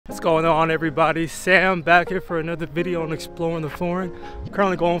going on, everybody? Sam back here for another video on exploring the foreign. I'm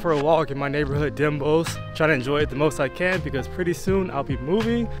currently going for a walk in my neighborhood Dimbos, trying to enjoy it the most I can because pretty soon I'll be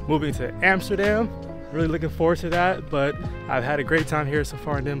moving to Amsterdam. Really looking forward to that, but I've had a great time here so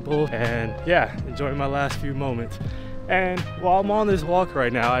far in Den Bosch, and yeah, enjoying my last few moments. And while I'm on this walk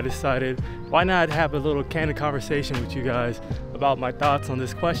right now, I decided why not have a little candid conversation with you guys about my thoughts on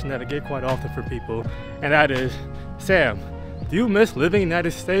this question that I get quite often from people, and that is, Sam, do you miss living in the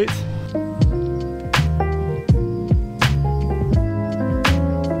United States?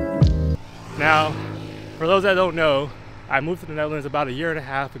 Now, for those that don't know, I moved to the Netherlands about a year and a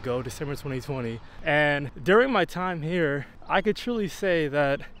half ago, December 2020. And during my time here, I could truly say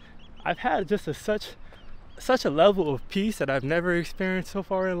that I've had just such a level of peace that I've never experienced so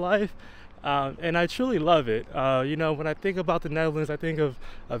far in life. And I truly love it. You know, when I think about the Netherlands, I think of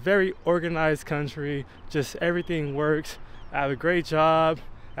a very organized country, just everything works. I have a great job,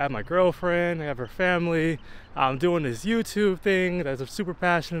 I have my girlfriend, I have her family. I'm doing this YouTube thing that I'm super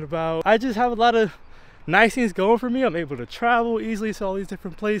passionate about. I just have a lot of nice things going for me. I'm able to travel easily to all these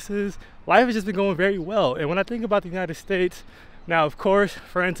different places. Life has just been going very well. And when I think about the United States, now of course,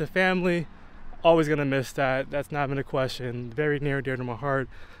 friends and family, always gonna miss that. That's not even a question. Very near and dear to my heart.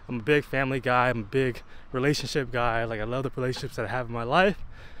 I'm a big family guy, I'm a big relationship guy. Like, I love the relationships that I have in my life.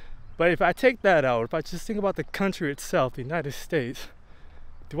 But if I take that out, if I just think about the country itself, the United States,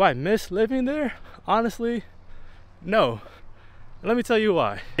 do I miss living there? Honestly, no. And let me tell you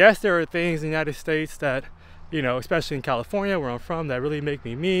why. Yes, there are things in the United States that, you know, especially in California, where I'm from, that really make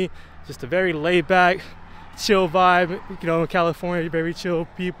me me. Just a very laid back, chill vibe. You know, in California, very chill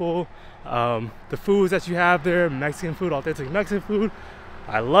people. The foods that you have there, Mexican food, authentic Mexican food,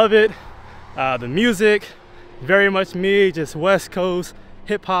 I love it. The music, very much me, just West Coast,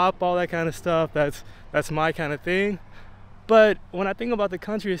 hip hop, all that kind of stuff. That's my kind of thing. But when I think about the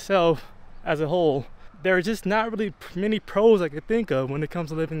country itself as a whole, there are just not really many pros I could think of when it comes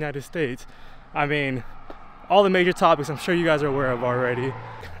to living in the United States. I mean, all the major topics I'm sure you guys are aware of already.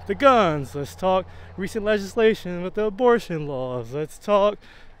 The guns, let's talk recent legislation with the abortion laws, let's talk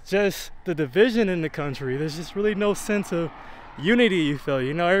just the division in the country. There's just really no sense of unity, you feel.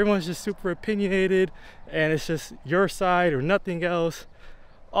 You know, everyone's just super opinionated and it's just your side or nothing else.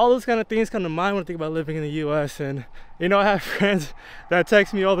 All those kind of things come to mind when I think about living in the US. And you know, I have friends that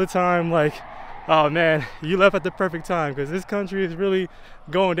text me all the time like, oh man, you left at the perfect time because this country is really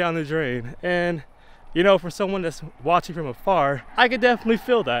going down the drain. And you know, for someone that's watching from afar, I could definitely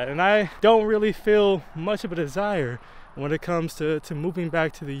feel that. And I don't really feel much of a desire when it comes to moving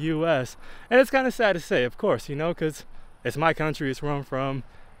back to the US. And it's kind of sad to say, of course, you know, because it's my country, it's where I'm from.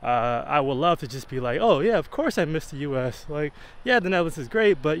 I would love to just be like, oh yeah, of course I miss the US. Like, yeah, the Netherlands is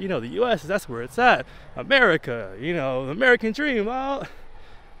great, but you know, the US, that's where it's at. America, you know, the American dream. Well,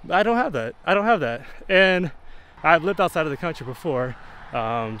 I don't have that. I don't have that. And I've lived outside of the country before.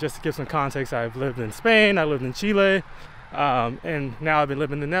 Just to give some context, I've lived in Spain, I lived in Chile, and now I've been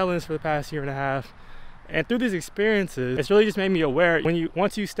living in the Netherlands for the past year and a half. And through these experiences, it's really just made me aware.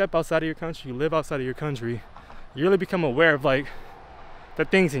 Once you step outside of your country, you live outside of your country, you really become aware of like the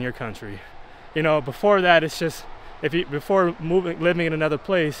things in your country. You know, before that, it's just before living in another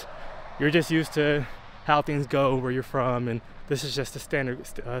place, you're just used to how things go where you're from, and this is just the standard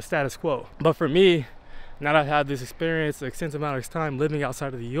status quo. But for me, now that I've had this experience, an extensive amount of time living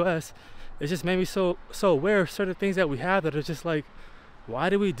outside of the US, it just made me so aware of certain things that we have that are just like, why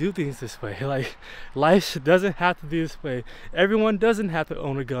do we do things this way? Like, life doesn't have to be this way. Everyone doesn't have to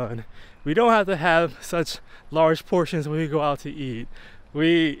own a gun. We don't have to have such large portions when we go out to eat.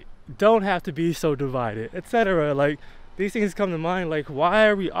 We don't have to be so divided, etc. Like, these things come to mind, like, why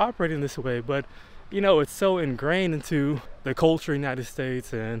are we operating this way? But you know, it's so ingrained into the culture in the United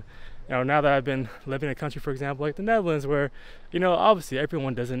States. And you know, now that I've been living in a country, for example, like the Netherlands, where, you know, obviously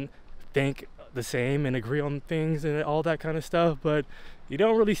everyone doesn't think the same and agree on things and all that kind of stuff, but you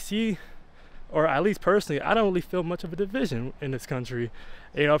don't really see, or at least personally, I don't really feel much of a division in this country.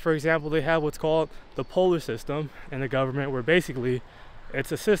 You know, for example, they have what's called the polar system in the government, where basically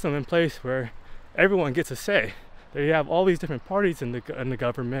it's a system in place where everyone gets a say. They have all these different parties in the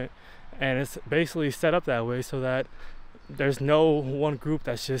government, and it's basically set up that way so that there's no one group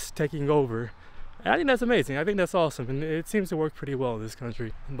that's just taking over. And I think that's amazing. I think that's awesome, and it seems to work pretty well in this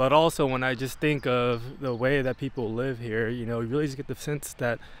country. But also, when I just think of the way that people live here, you know, you really just get the sense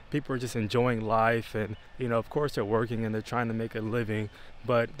that people are just enjoying life, and you know, of course they're working and they're trying to make a living,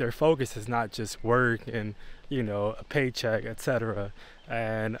 but their focus is not just work and, you know, a paycheck, etc.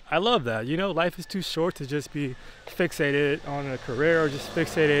 And I love that. You know, life is too short to just be fixated on a career or just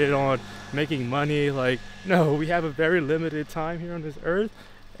fixated on making money. Like, no, we have a very limited time here on this earth.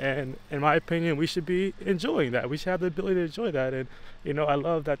 And in my opinion, we should be enjoying that. We should have the ability to enjoy that. And, you know, I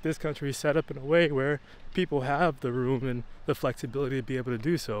love that this country is set up in a way where people have the room and the flexibility to be able to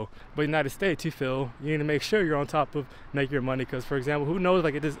do so. But in the United States, you feel you need to make sure you're on top of making your money. Because, for example, who knows,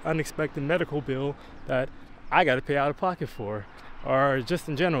 like, this unexpected medical bill that I got to pay out of pocket for, or just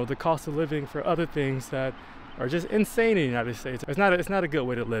in general, the cost of living for other things that are just insane in the United States. It's not a good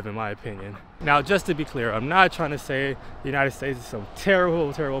way to live, in my opinion. Now, just to be clear, I'm not trying to say the United States is some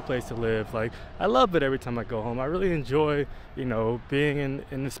terrible, terrible place to live. Like, I love it every time I go home. I really enjoy, you know, being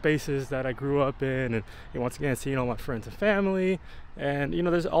in the spaces that I grew up in, and once again, seeing all my friends and family. And, you know,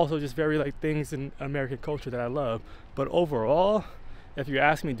 there's also just very, like, things in American culture that I love. But overall, if you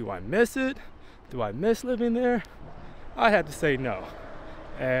ask me, do I miss it? Do I miss living there? I had to say no.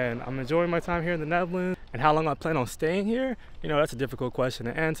 And I'm enjoying my time here in the Netherlands. And how long I plan on staying here, you know, that's a difficult question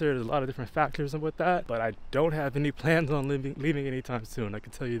to answer. There's a lot of different factors with that, but I don't have any plans on leaving anytime soon. I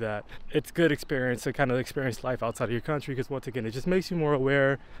can tell you that. It's a good experience to kind of experience life outside of your country, because once again, it just makes you more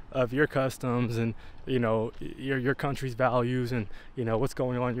aware of your customs and, you know, your country's values and, you know, what's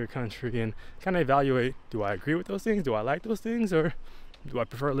going on in your country, and kind of evaluate, do I agree with those things? Do I like those things? Or do I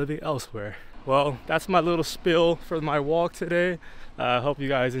prefer living elsewhere? Well, that's my little spiel for my walk today. I hope you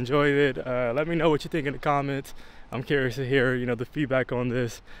guys enjoyed it. Let me know what you think in the comments. I'm curious to hear, you know, the feedback on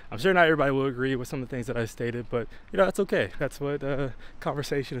this. I'm sure not everybody will agree with some of the things that I stated, but, you know, that's okay. That's what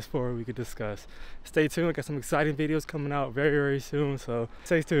conversation is for. We could discuss. Stay tuned. I got some exciting videos coming out very, very soon. So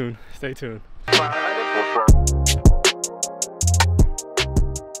stay tuned. Stay tuned.